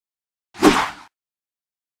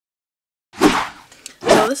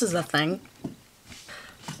this is a thing.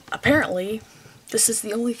 Apparently, this is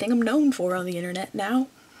the only thing I'm known for on the internet now.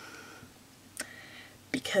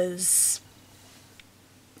 Because...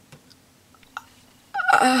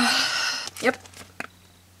 yep.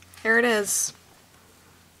 Here it is.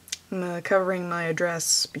 I'm covering my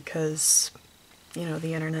address because, you know,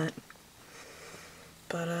 the internet.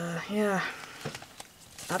 But, yeah.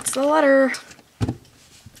 That's the letter.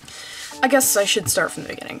 I guess I should start from the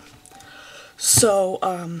beginning. So,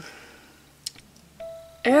 I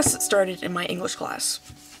guess it started in my English class.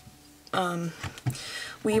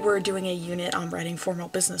 We were doing a unit on writing formal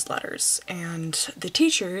business letters, and the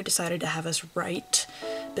teacher decided to have us write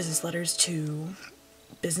business letters to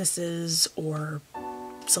businesses or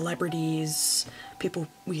celebrities, people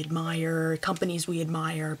we admire, companies we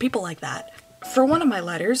admire, people like that. For one of my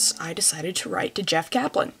letters, I decided to write to Jeff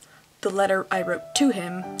Kaplan. The letter I wrote to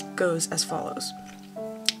him goes as follows.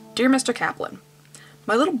 Dear Mr. Kaplan,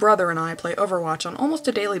 my little brother and I play Overwatch on almost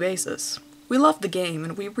a daily basis. We love the game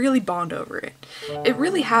and we really bond over it. It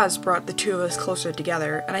really has brought the two of us closer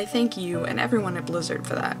together, and I thank you and everyone at Blizzard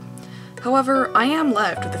for that. However, I am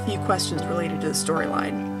left with a few questions related to the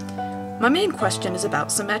storyline. My main question is about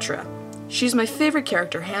Symmetra. She's my favorite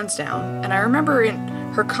character hands down, and I remember in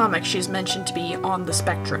her comic she's mentioned to be on the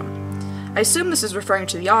spectrum. I assume this is referring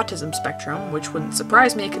to the autism spectrum, which wouldn't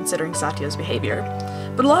surprise me considering Satya's behavior,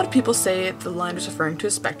 but a lot of people say the line is referring to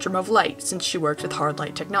a spectrum of light since she works with hard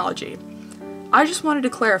light technology. I just wanted to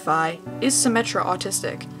clarify, is Symmetra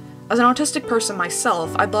autistic? As an autistic person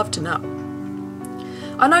myself, I'd love to know.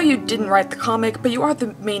 I know you didn't write the comic, but you are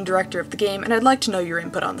the main director of the game, and I'd like to know your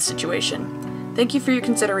input on the situation. Thank you for your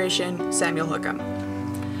consideration, Samuel Hookham.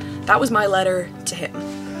 That was my letter to him.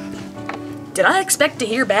 Did I expect to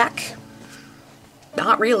hear back?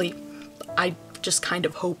 Not really. I just kind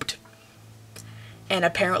of hoped. And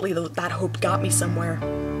apparently that hope got me somewhere,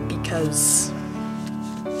 because...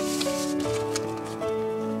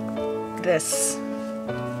 This.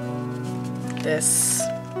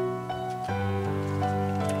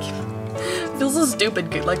 Feels so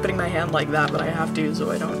stupid, like putting my hand like that, but I have to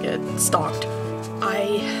so I don't get stalked.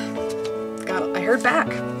 I heard back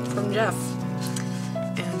from Jeff,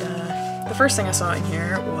 and the first thing I saw in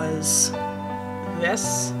here was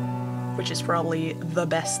this, which is probably the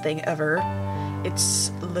best thing ever.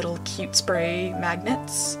 It's little cute spray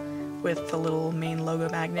magnets with the little main logo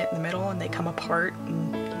magnet in the middle, and they come apart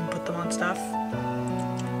and you can put them on stuff.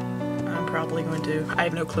 I'm probably going to, I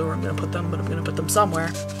have no clue where I'm going to put them, but I'm going to put them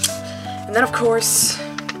somewhere. And then of course,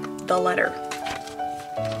 the letter.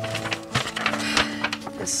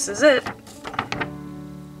 This is it.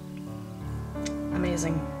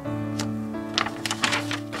 Amazing.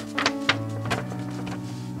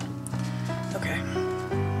 Okay.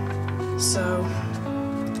 So,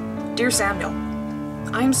 dear Samuel,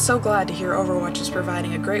 I am so glad to hear Overwatch is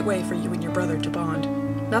providing a great way for you and your brother to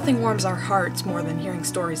bond. Nothing warms our hearts more than hearing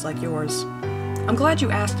stories like yours. I'm glad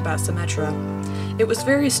you asked about Symmetra. It was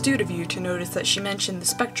very astute of you to notice that she mentioned the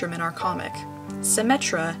spectrum in our comic.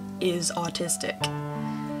 Symmetra is autistic.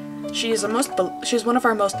 She is one of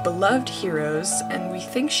our most beloved heroes, and we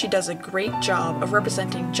think she does a great job of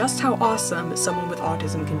representing just how awesome someone with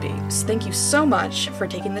autism can be. So thank you so much for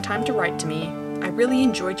taking the time to write to me. I really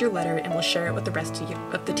enjoyed your letter and will share it with the rest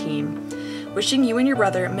of the team. Wishing you and your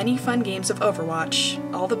brother many fun games of Overwatch.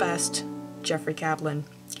 All the best, Jeffrey Kaplan,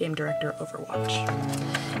 Game Director, Overwatch.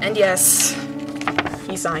 And yes,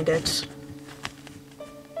 he signed it.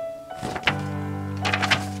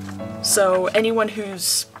 So anyone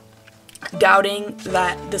who's doubting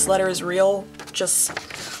that this letter is real, just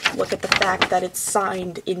look at the fact that it's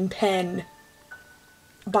signed in pen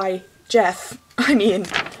by Jeff. I mean,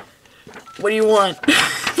 what do you want?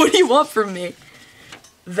 What do you want from me?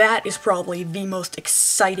 That is probably the most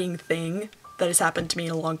exciting thing that has happened to me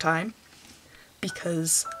in a long time,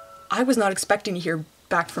 because I was not expecting to hear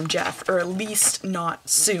back from Jeff, or at least not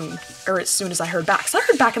soon, or as soon as I heard back. So I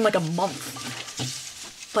heard back in like a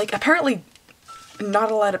month. Like, apparently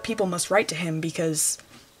not a lot of people must write to him, because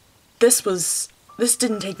this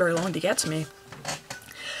didn't take very long to get to me.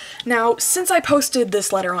 Now, since I posted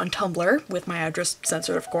this letter on Tumblr, with my address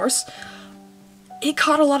censored of course, it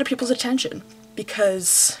caught a lot of people's attention,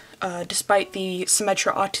 because despite the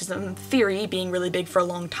Symmetra autism theory being really big for a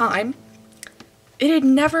long time, it had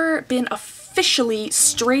never been officially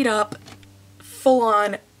straight up,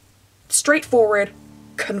 full-on, straightforward,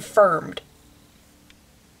 confirmed.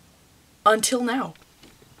 Until now.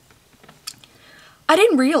 I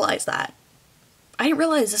didn't realize that. I didn't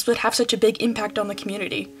realize this would have such a big impact on the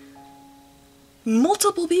community.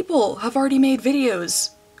 Multiple people have already made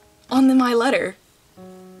videos on my letter.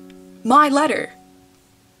 My letter.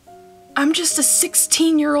 I'm just a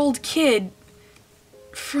 16-year-old kid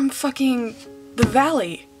from fucking the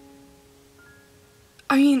Valley.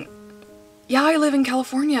 I mean, yeah, I live in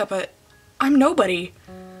California, but I'm nobody.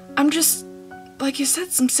 I'm just, like you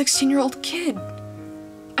said, some 16-year-old kid.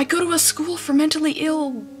 I go to a school for mentally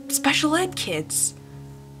ill special ed kids.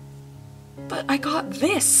 But I got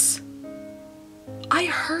this. I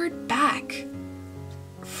heard back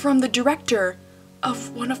from the director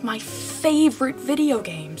of one of my favorite video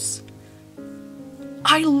games.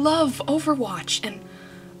 I love Overwatch, and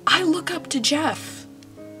I look up to Jeff,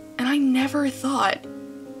 and I never thought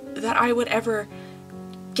that I would ever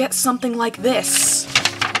get something like this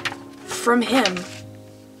from him.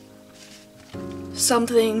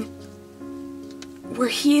 Something where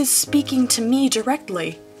he is speaking to me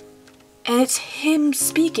directly, and it's him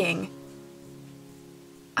speaking.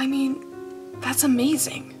 I mean, that's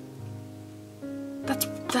amazing.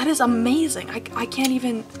 That is amazing. I can't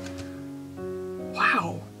even...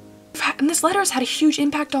 Wow. And this letter has had a huge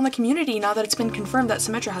impact on the community now that it's been confirmed that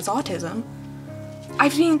Symmetra has autism.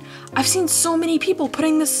 I've seen so many people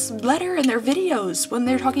putting this letter in their videos when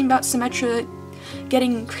they're talking about Symmetra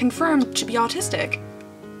getting confirmed to be autistic.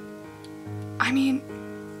 I mean,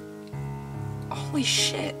 holy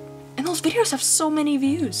shit. And those videos have so many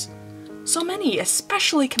views. So many,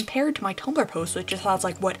 especially compared to my Tumblr post, which just has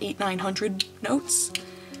like, what, 800-900 notes?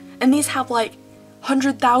 And these have like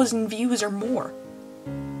 100,000 views or more.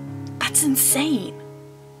 That's insane.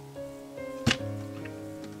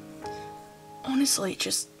 Honestly,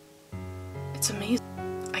 it's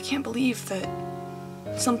amazing. I can't believe that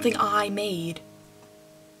something I made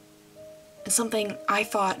and something I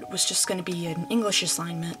thought was just going to be an English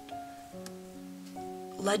assignment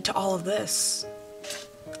led to all of this.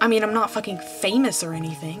 I mean, I'm not fucking famous or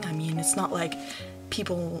anything. I mean, it's not like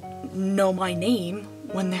people know my name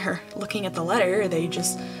when they're looking at the letter.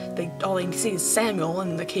 All they see is Samuel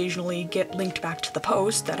and occasionally get linked back to the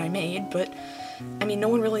post that I made, but I mean, no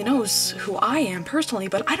one really knows who I am personally,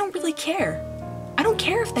 but I don't really care. I don't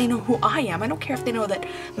care if they know who I am. I don't care if they know that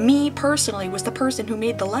me personally was the person who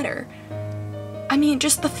made the letter. I mean,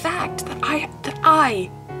 just the fact that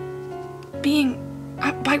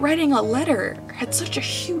by writing a letter had such a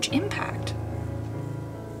huge impact.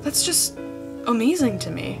 That's just amazing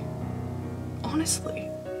to me. Honestly.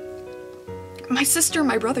 My sister and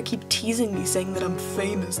my brother keep teasing me saying that I'm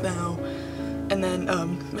famous now. And then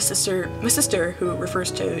my sister, who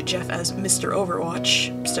refers to Jeff as Mr. Overwatch,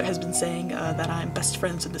 has been saying that I'm best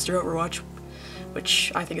friends with Mr. Overwatch,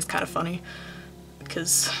 which I think is kind of funny,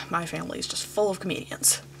 because my family is just full of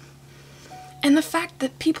comedians. And the fact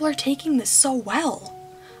that people are taking this so well.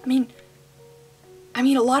 I mean,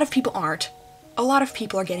 a lot of people aren't. A lot of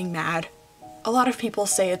people are getting mad. A lot of people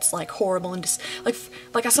say it's like horrible and just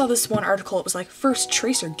like I saw this one article. It was like, first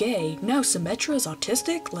Tracer gay, now Symmetra is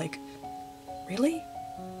autistic. Like, really?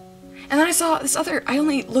 And then I saw this other. I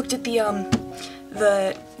only looked at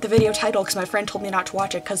the video title because my friend told me not to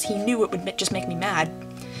watch it because he knew it would just make me mad.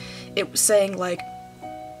 It was saying like,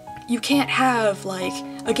 you can't have like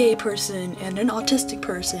a gay person and an autistic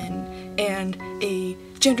person and a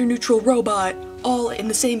gender-neutral robot all in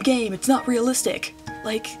the same game. It's not realistic.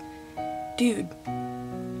 Like, dude,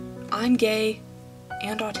 I'm gay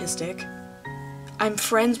and autistic. I'm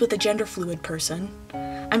friends with a gender-fluid person.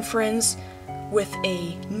 I'm friends with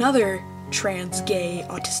another trans gay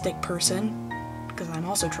autistic person, because I'm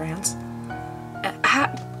also trans.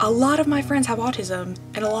 A lot of my friends have autism,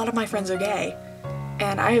 and a lot of my friends are gay.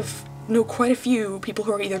 And I know quite a few people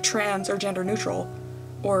who are either trans or gender neutral,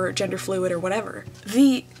 or gender fluid or whatever.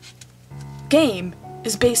 The game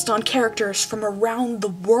is based on characters from around the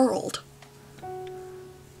world.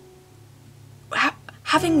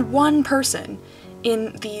 Having one person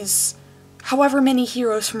in these however many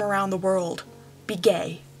heroes from around the world be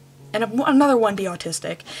gay, and another one be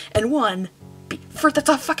autistic, and one that's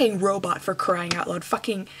a fucking robot, for crying out loud,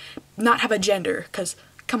 fucking not have a gender, because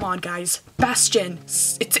come on guys, Bastion,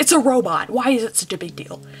 it's a robot, why is it such a big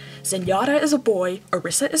deal? Zenyatta is a boy,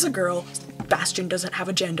 Orisa is a girl, Bastion doesn't have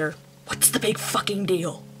a gender. What's the big fucking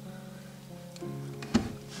deal?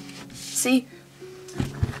 See?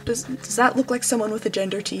 Does that look like someone with a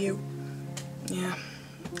gender to you? Yeah.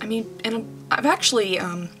 I mean, and I've actually,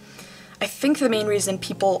 I think the main reason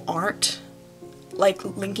people aren't, like,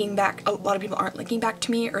 linking back, a lot of people aren't linking back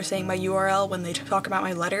to me or saying my URL when they talk about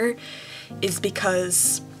my letter is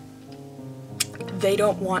because they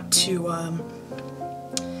don't want to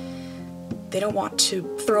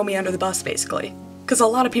throw me under the bus, basically. Because a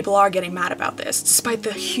lot of people are getting mad about this. Despite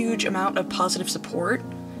the huge amount of positive support,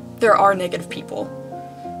 there are negative people.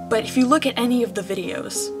 But if you look at any of the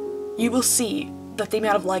videos, you will see that the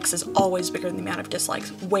amount of likes is always bigger than the amount of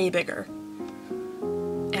dislikes. Way bigger.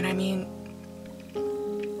 And I mean,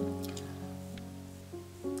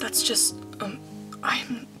 that's just,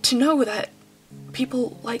 to know that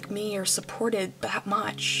people like me are supported that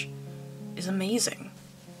much is amazing.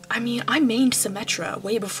 I mean, I mained Symmetra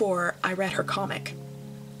way before I read her comic,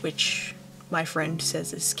 which my friend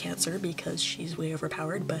says is cancer because she's way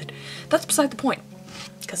overpowered, but that's beside the point.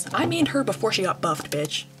 Because I mained her before she got buffed,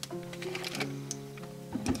 bitch.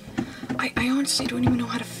 I honestly don't even know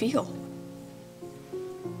how to feel.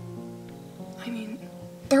 I mean,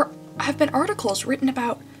 there have been articles written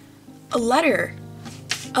about a letter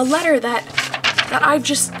that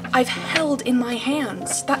I've held in my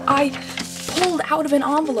hands, that I pulled out of an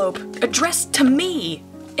envelope addressed to me.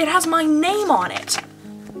 It has my name on it.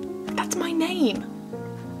 That's my name.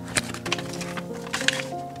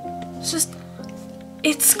 It's just,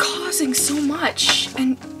 it's causing so much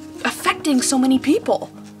and affecting so many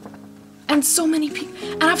people. And so many people,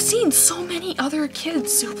 and I've seen so many other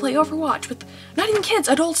kids who play Overwatch with, not even kids,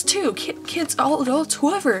 adults too, kids, all adults,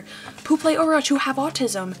 whoever, who play Overwatch who have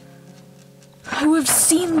autism, who have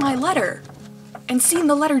seen my letter, and seen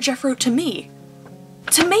the letter Jeff wrote to me,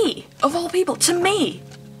 of all people, to me,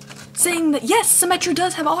 saying that yes, Symmetra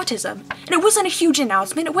does have autism, and it wasn't a huge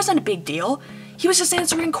announcement, it wasn't a big deal, he was just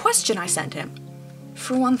answering a question I sent him.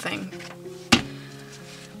 For one thing,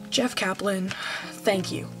 Jeff Kaplan, thank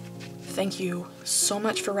you. Thank you so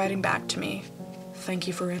much for writing back to me. Thank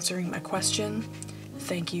you for answering my question.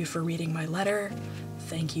 Thank you for reading my letter.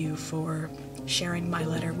 Thank you for sharing my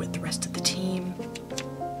letter with the rest of the team.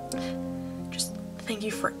 Just thank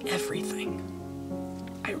you for everything.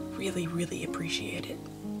 I really, really appreciate it.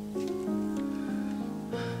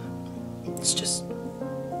 It's just,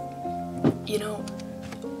 you know,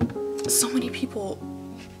 so many people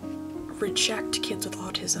reject kids with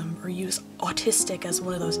autism or use autistic as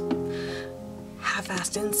one of those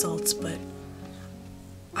half-assed insults, but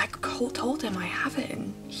I told him I have it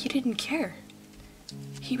and he didn't care.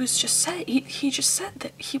 He was just said he just said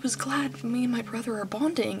that he was glad me and my brother are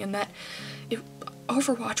bonding and that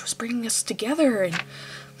Overwatch was bringing us together, and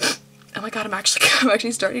oh my god, I'm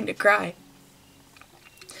actually starting to cry.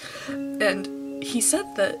 And he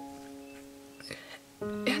said that,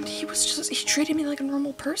 and he treated me like a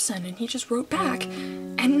normal person, and he just wrote back.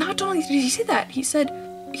 And not only did he say that, he said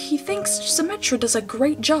he thinks Symmetra does a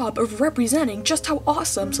great job of representing just how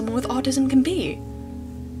awesome someone with autism can be.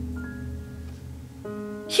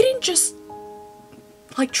 He didn't just,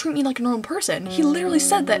 like, treat me like a normal person. He literally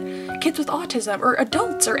said that kids with autism, or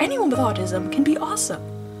adults, or anyone with autism can be awesome.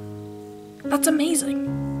 That's amazing.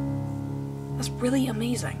 That's really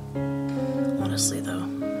amazing. Honestly, though.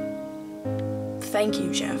 Thank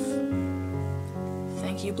you, Jeff.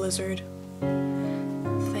 Thank you, Blizzard.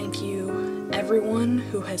 Thank you, everyone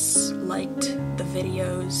who has liked the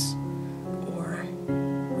videos, or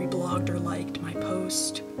reblogged or liked my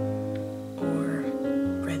post, or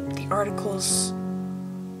read the articles,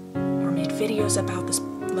 or made videos about this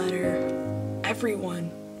letter.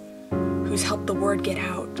 Everyone who's helped the word get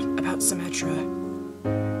out about Symmetra.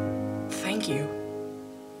 Thank you.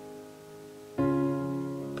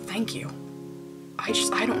 Thank you.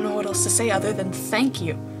 I don't know what else to say other than thank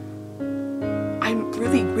you. I'm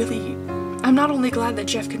I'm not only glad that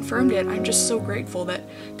Jeff confirmed it, I'm just so grateful that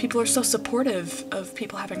people are so supportive of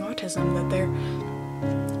people having autism,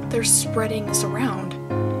 that they're spreading this around.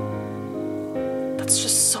 That's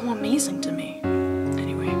just so amazing to me.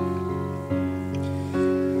 Anyway.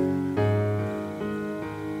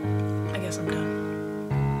 I guess I'm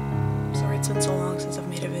done. Sorry it's been so long since I've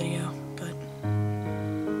made a video, but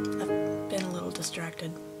I've been a little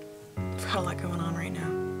distracted. I've got a lot going on right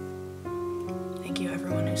now. Thank you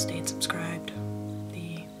everyone who stayed subscribed.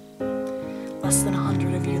 The less than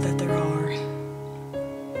 100 of you that there are.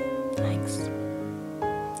 Thanks.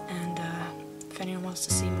 And if anyone wants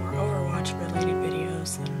to see more Overwatch related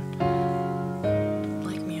videos, then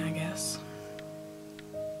like me, I guess.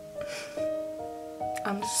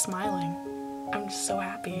 I'm just smiling. I'm just so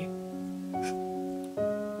happy.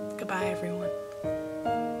 Goodbye everyone.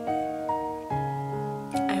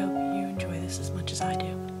 I hope you enjoy this as much as I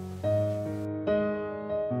do.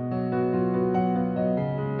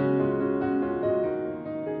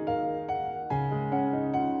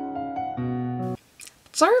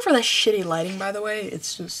 Sorry for the shitty lighting, by the way.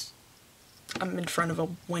 It's just, I'm in front of a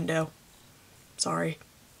window. Sorry.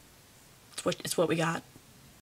 It's what we got.